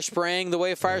 Fire spraying the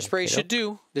way a fire spray should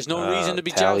do. There's no reason to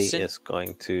be Tally jousting. is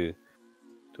going to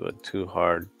do it too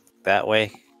hard that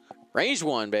way. Range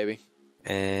 1, baby.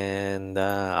 And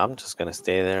I'm just going to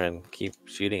stay there and keep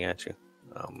shooting at you.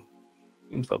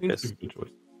 Focus.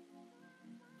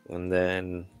 And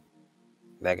then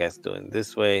that guy's doing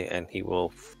this way, and he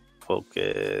will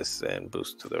focus and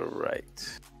boost to the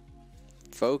right.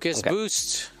 Focus,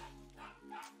 boost.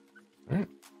 All right.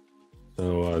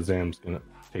 So Zam's going to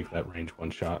take that range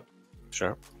 1 shot.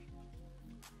 Sure.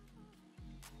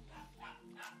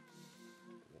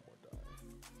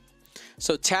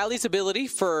 So Tally's ability,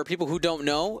 for people who don't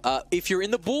know, if you're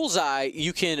in the bullseye,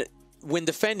 you can, when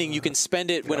defending, you can spend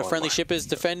it when a friendly ship is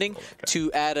defending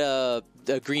to add a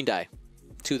green die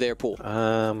to their pool.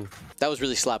 That was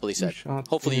really sloppily said.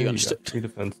 Hopefully you understood. 3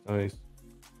 defense dice.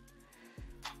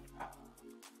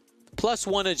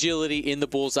 +1 agility in the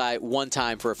bullseye 1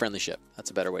 time for a friendly ship.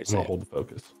 That's a better way to say it. Hold the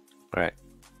focus. All right.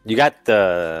 You got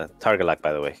the target lock,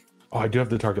 by the way. Oh, I do have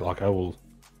the target lock. I will.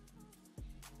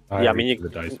 Yeah, I mean, you the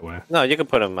dice away. No, you can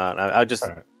put them out. I'll just.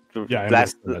 Right. Yeah,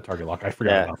 last the target lock. I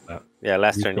forgot about that. Yeah,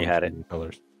 last turn you had it.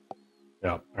 Colors.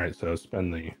 Yeah. All right. So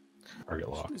spend the target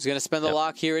lock. He's gonna spend the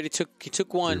lock. He already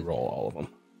took 1. Roll all of them.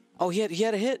 Oh, he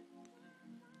had a hit.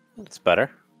 It's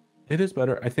better. It is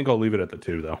better. I think I'll leave it at the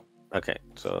 2 though. Okay,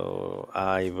 so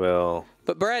I will.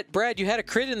 But Brad, you had a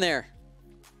crit in there.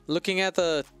 Looking at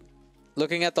the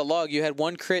log, you had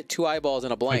 1 crit, 2 eyeballs,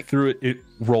 and a blank. I threw it. It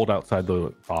rolled outside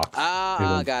the box.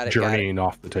 Got it. Journeying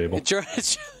off the table.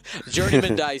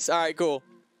 Journeyman dice. All right, cool.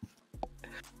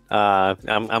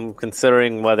 I'm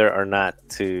considering whether or not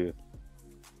to.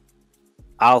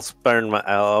 I'll burn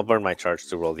my charge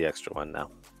to roll the extra one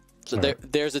now. So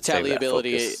there's a Tally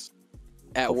ability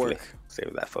at Hopefully, work.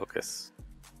 Save that focus,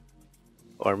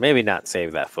 or maybe not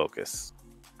save that focus.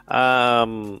 I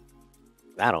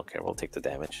don't care. We'll take the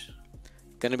damage.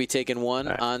 Gonna be taking 1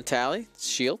 on Tally.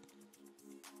 Shield.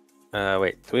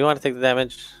 Wait. Do we want to take the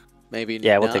damage? Maybe.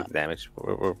 Yeah, we'll not. take the damage.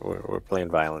 We're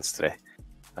playing violence today.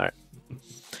 All right.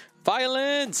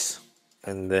 Violence.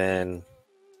 And then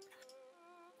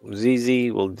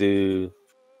ZZ will do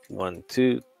 1,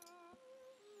 2.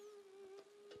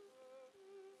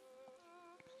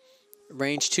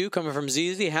 Range 2 coming from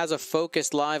ZZ has a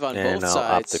focus live on and both I'll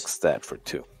sides. optics that for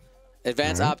 2.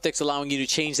 Advanced optics allowing you to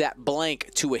change that blank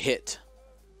to a hit.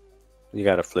 You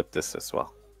got to flip this as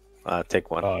well.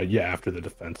 Take 1. Yeah, after the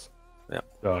defense. Yeah.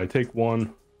 So I take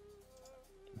 1.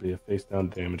 Be a face down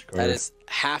damage card. That is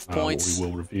half points. We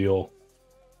will reveal.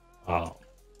 I'm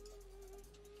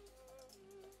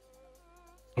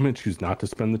going to choose not to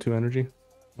spend the 2 energy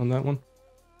on that one.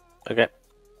 Okay.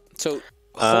 So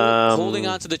holding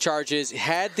on to the charges,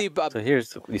 had the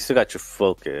so you still got your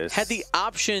focus. had the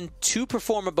option to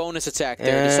perform a bonus attack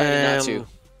there, decided not to.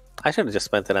 I should have just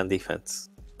spent it on defense,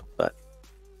 but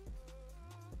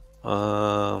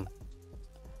why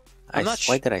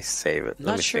did I save it?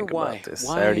 Let me sure think why. about this.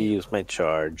 Why? I already used my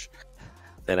charge.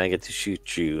 Then I get to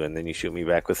shoot you, and then you shoot me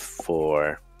back with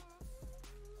 4.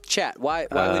 Chat, why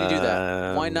would you do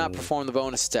that? Why not perform the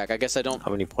bonus attack? I guess I don't.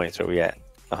 How many points are we at?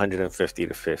 150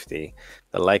 to 50.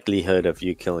 The likelihood of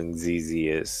you killing ZZ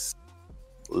is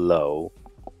low.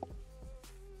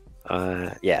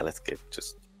 Yeah, let's get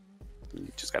you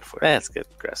just got 4. Let's get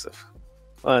aggressive.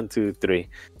 1, 2, 3.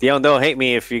 Dion, don't hate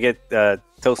me if you get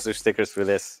toaster stickers for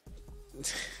this.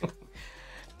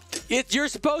 You're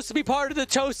supposed to be part of the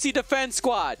Toasty Defense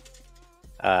Squad.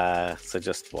 So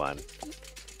just 1.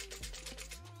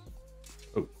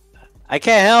 Oh. I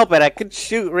can't help it. I could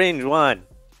shoot range 1.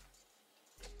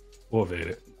 We'll evade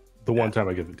it. The one time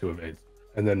I get the 2 evades.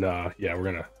 And then, yeah, we're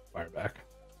going to fire back.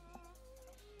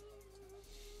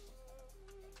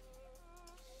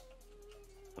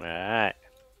 All right.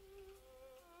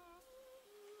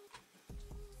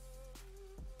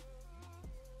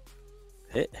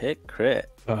 Hit, crit.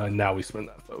 Now we spend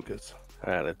that focus.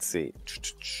 All right, let's see.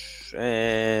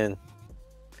 And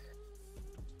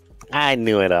I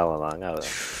knew it all along.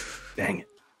 Dang it.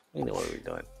 We know what we were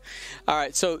doing. All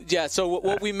right, so yeah, so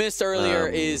what we missed earlier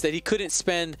is that he couldn't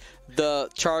spend the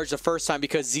charge the first time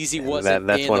because ZZ wasn't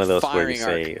that's in one the of those where firing you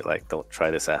arc. say, like, don't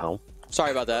try this at home. Sorry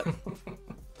about that. All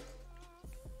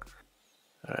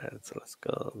right, so let's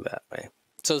go that way.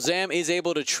 So Zam is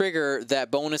able to trigger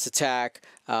that bonus attack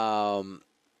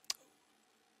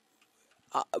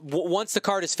once the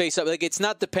card is face up. Like, it's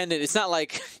not dependent. It's not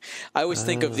like I always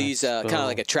think of these kind of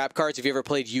like a trap cards. If you ever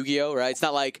played Yu-Gi-Oh, right? It's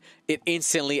not like it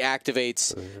instantly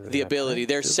activates the ability.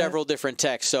 There's several different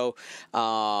texts. So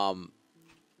that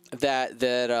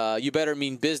you better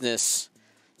mean business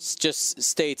just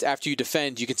states after you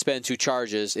defend, you can spend 2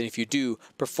 charges, and if you do,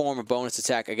 perform a bonus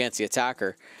attack against the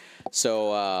attacker.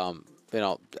 So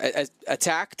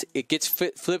attacked, it gets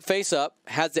flipped face up,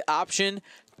 has the option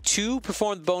to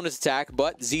perform the bonus attack,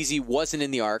 but ZZ wasn't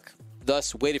in the arc,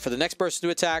 thus waited for the next person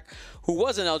to attack, who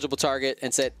was an eligible target,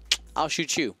 and said, I'll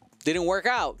shoot you. Didn't work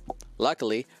out,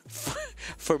 luckily,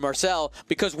 for Marcel,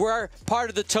 because we're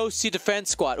part of the Toasty Defense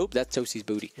Squad. Oop, that's Toasty's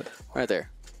booty. Right there.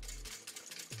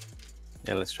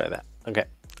 Yeah, let's try that. Okay.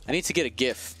 I need to get a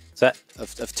GIF Set.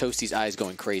 of Toasty's eyes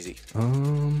going crazy.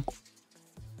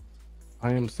 I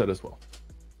am set as well.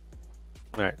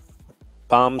 All right.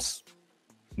 Bombs.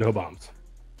 No bombs.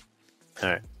 All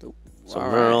right. So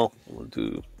Merle will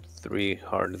do 3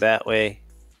 hard that way,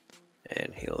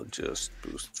 and he'll just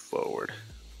boost forward.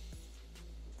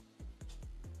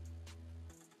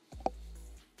 All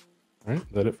right, is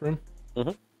that it for him?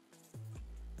 Mm-hmm.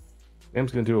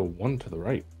 Sam's going to do a 1 to the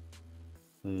right.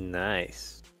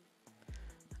 Nice.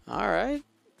 All right.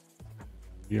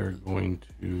 We are going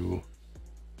to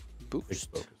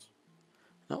Boost. focus.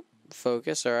 Nope.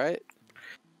 Focus. All right.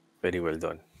 Very well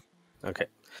done. Okay.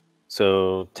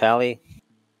 So Tally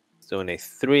is doing a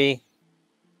 3,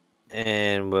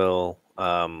 and we'll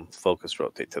focus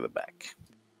rotate to the back.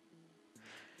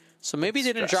 So maybe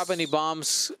they didn't drop any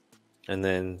bombs. And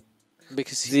then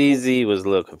because ZZ was a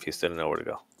little confused, didn't know where to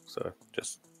go. So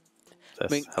just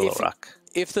says hello, Rock.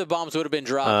 If the bombs would have been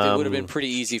dropped, it would have been pretty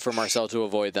easy for Marcel to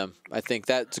avoid them. I think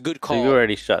that's a good call. So you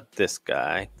already shot this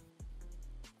guy.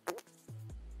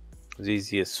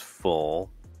 ZZ is full.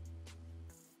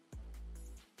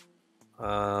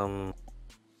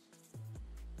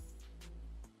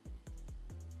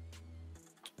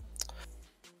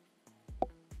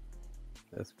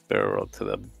 Let's barrel to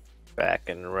the back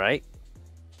and right.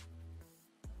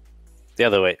 The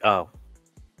other way. Oh.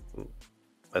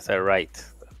 That's that right.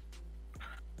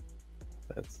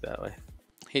 That's that way.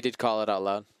 He did call it out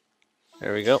loud.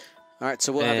 There we go. All right,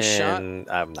 so we'll have a shot.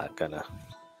 I'm not gonna.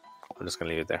 I'm just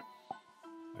gonna leave it there.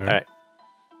 All right.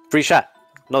 Free shot.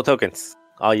 No tokens.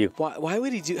 All you. Why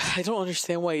would he do? I don't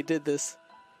understand why he did this.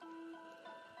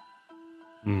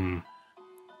 Yeah,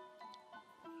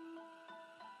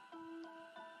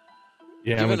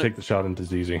 I'm gonna take the shot into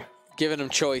ZZ. Giving him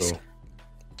choice. So,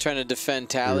 trying to defend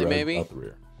Tally, maybe. Out the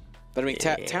rear. But I mean,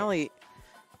 Tally.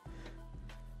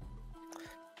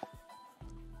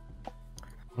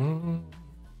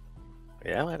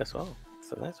 Yeah, might as well.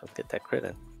 So nice one. Get that crit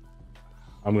in.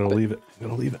 I'm gonna leave it. I'm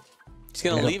gonna leave it. He's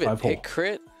gonna leave it. Hit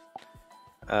crit.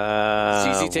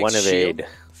 ZZ takes 1 evade,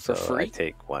 for so free. I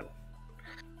take 1,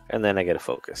 and then I get a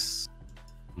focus.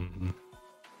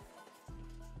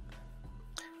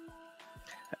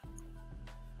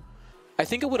 I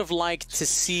think I would have liked to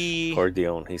see. Poor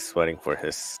Dion, he's sweating for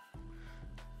his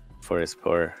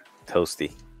poor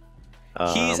Toasty.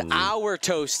 He's our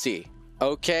Toasty.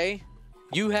 Okay,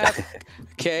 you have.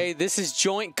 Okay, this is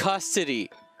joint custody.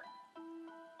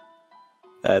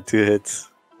 2 hits.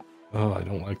 Oh, I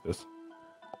don't like this.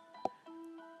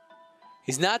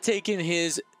 He's not taking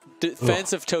his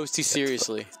defense of Toasty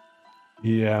seriously.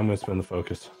 Yeah, I'm gonna spend the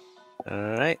focus. All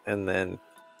right, and then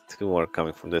 2 more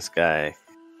coming from this guy.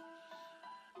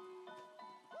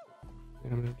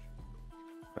 Damage.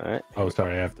 All right. Oh,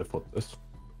 sorry, I have to flip this.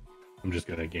 I'm just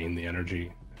gonna gain the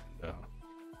energy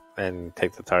and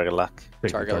take the target lock.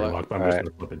 Take the target lock. But I'm just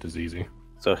gonna flip it to ZZ.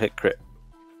 So hit crit.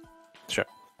 Sure.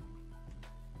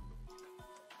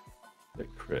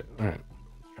 Hit crit. All right.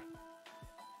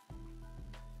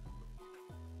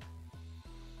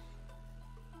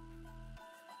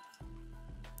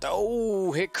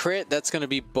 Oh, hit crit. That's going to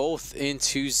be both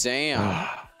into Zam.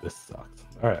 This sucks.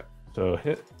 All right. So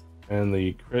hit, and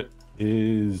the crit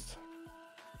is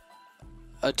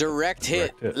a direct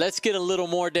hit. Let's get a little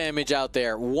more damage out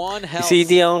there. 1 health. You see,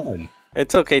 Dion,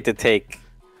 it's okay to take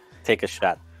a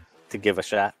shot, to give a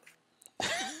shot.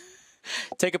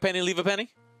 Take a penny, leave a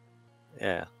penny?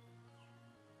 Yeah.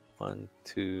 1,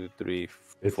 2, 3,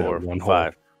 It's 4,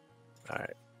 5. All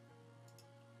right.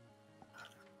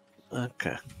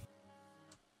 Okay.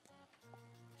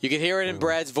 You can hear it in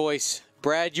Brad's voice.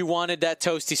 Brad, you wanted that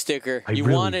Toasty sticker. You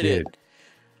really wanted did. it.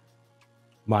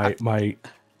 My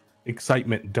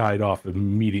excitement died off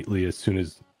immediately as soon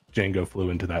as Django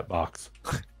flew into that box.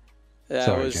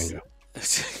 Sorry, Django.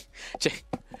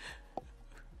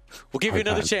 We'll give you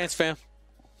another chance, fam.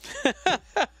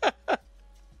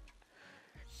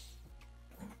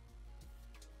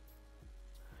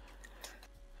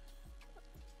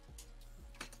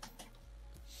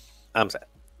 I'm set.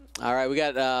 All right, we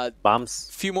got bombs.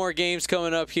 A few more games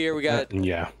coming up here. We got.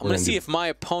 Yeah. I'm gonna see if my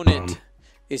opponent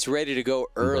is ready to go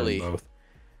early.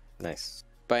 Nice.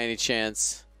 By any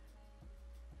chance,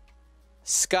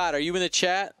 Scott, are you in the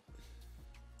chat?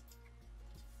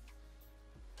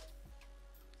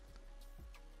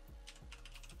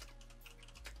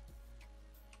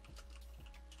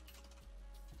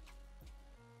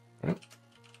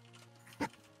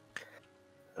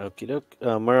 Okie doke.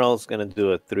 Merle's gonna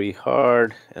do a 3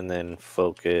 hard and then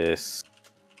focus,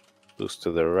 boost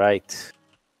to the right,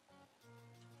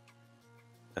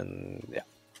 and yeah.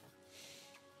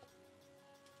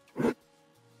 All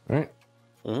right.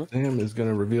 Sam is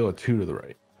gonna reveal a 2 to the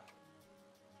right.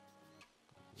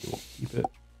 We'll keep it.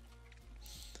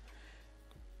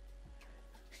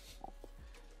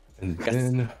 And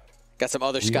then Got some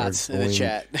other Scots in the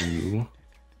chat. We're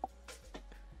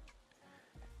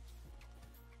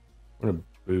gonna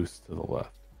boost to the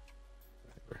left.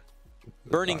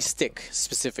 Burning stick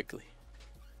specifically.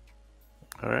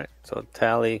 All right, so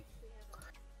tally.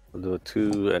 We'll do a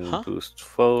 2 and boost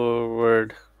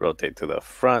forward. Rotate to the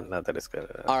front. Not that it's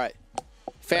gonna. All right,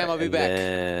 fam, I'll be back.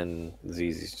 And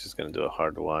ZZ's just gonna do a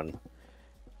hard one.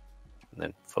 And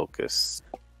then focus.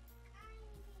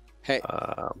 Hey.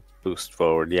 Boost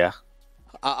forward. Yeah.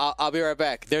 I'll be right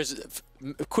back. There's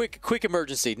a quick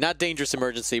emergency, not dangerous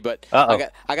emergency, but Uh-oh.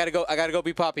 I gotta go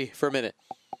be Poppy for a minute.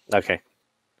 Okay.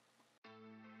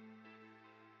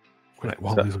 Wait,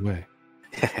 while he's away,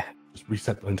 just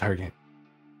reset the entire game.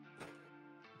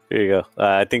 Here you go.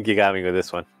 I think you got me with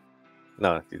this one.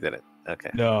 No, you didn't. Okay.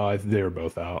 No, they were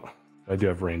both out. I do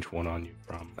have range 1 on you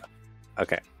from.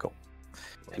 Okay, cool.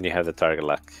 And you have the target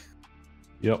lock.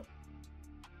 Yep.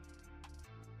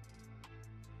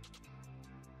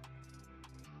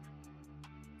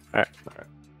 All right.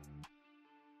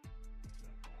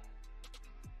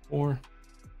 4.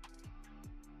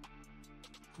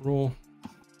 Roll.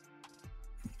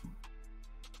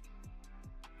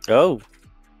 Oh.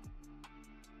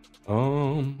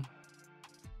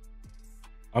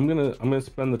 I'm gonna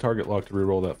spend the target lock to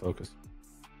reroll that focus.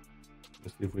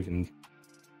 Let's see if we can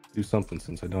do something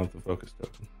since I don't have the focus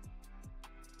token.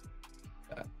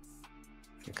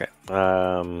 Okay.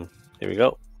 Here we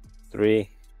go. 3.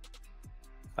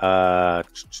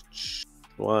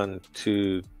 1,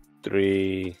 2,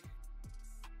 3.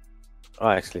 Oh,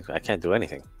 actually, I can't do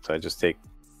anything. So I just take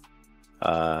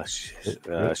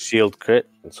shield crit.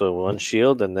 So 1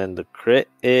 shield, and then the crit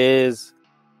is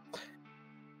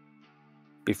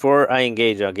before I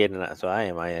engage. I'll get in. So I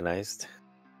am ionized.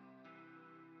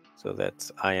 So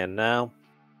that's ion now,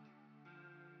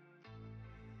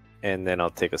 and then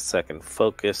I'll take a second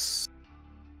focus.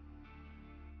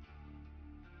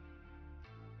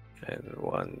 And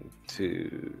 1,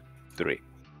 2, 3.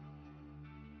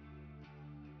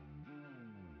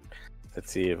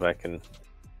 Let's see if I can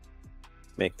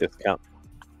make this count.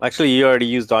 Actually, you already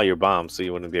used all your bombs, so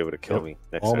you wouldn't be able to kill me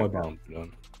next all time. my bombs are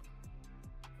done.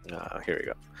 Here we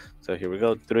go. So here we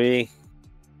go. 3.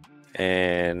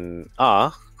 And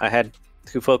I had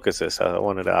 2 focuses. So I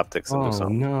wanted the optics and do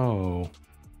something. No.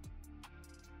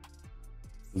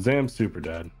 Zam's super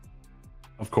dead.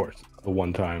 Of course, the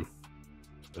one time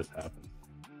this happened.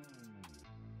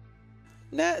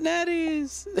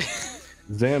 Natties.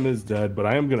 Zam is dead, but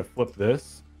I am gonna flip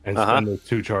this and spend those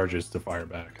 2 charges to fire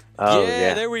back. Oh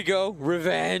yeah, there we go.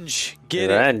 Revenge. Get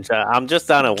Revenge. I'm just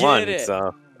down at 1, it.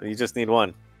 so you just need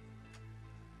 1.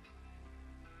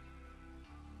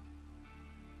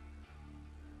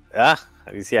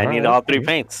 You see, I need all 3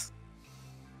 paints.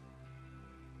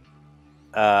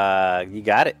 You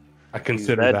got it. I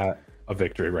consider that a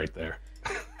victory right there.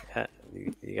 Yeah,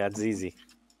 you got ZZ.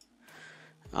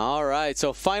 All right,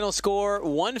 so final score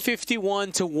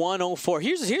 151 to 104.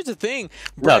 Here's the thing.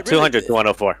 No, 200 to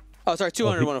 104. Oh, sorry,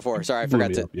 200 to 104. Sorry, I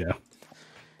forgot to. Yeah.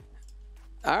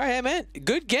 All right, man.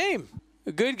 Good game.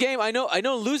 Good game. I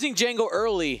know losing Django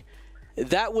early,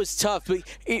 that was tough. But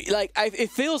it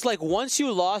feels like once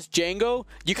you lost Django,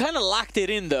 you kind of locked it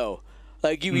in though.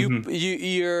 Like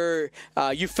you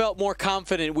felt more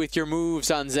confident with your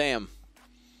moves on Zam.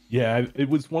 Yeah, it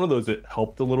was one of those that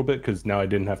helped a little bit because now I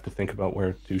didn't have to think about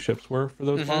where 2 ships were for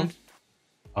those bombs.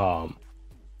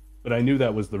 But I knew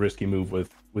that was the risky move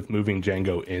with moving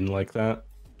Django in like that.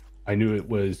 I knew it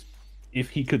was, if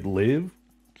he could live,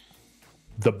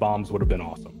 the bombs would have been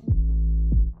awesome.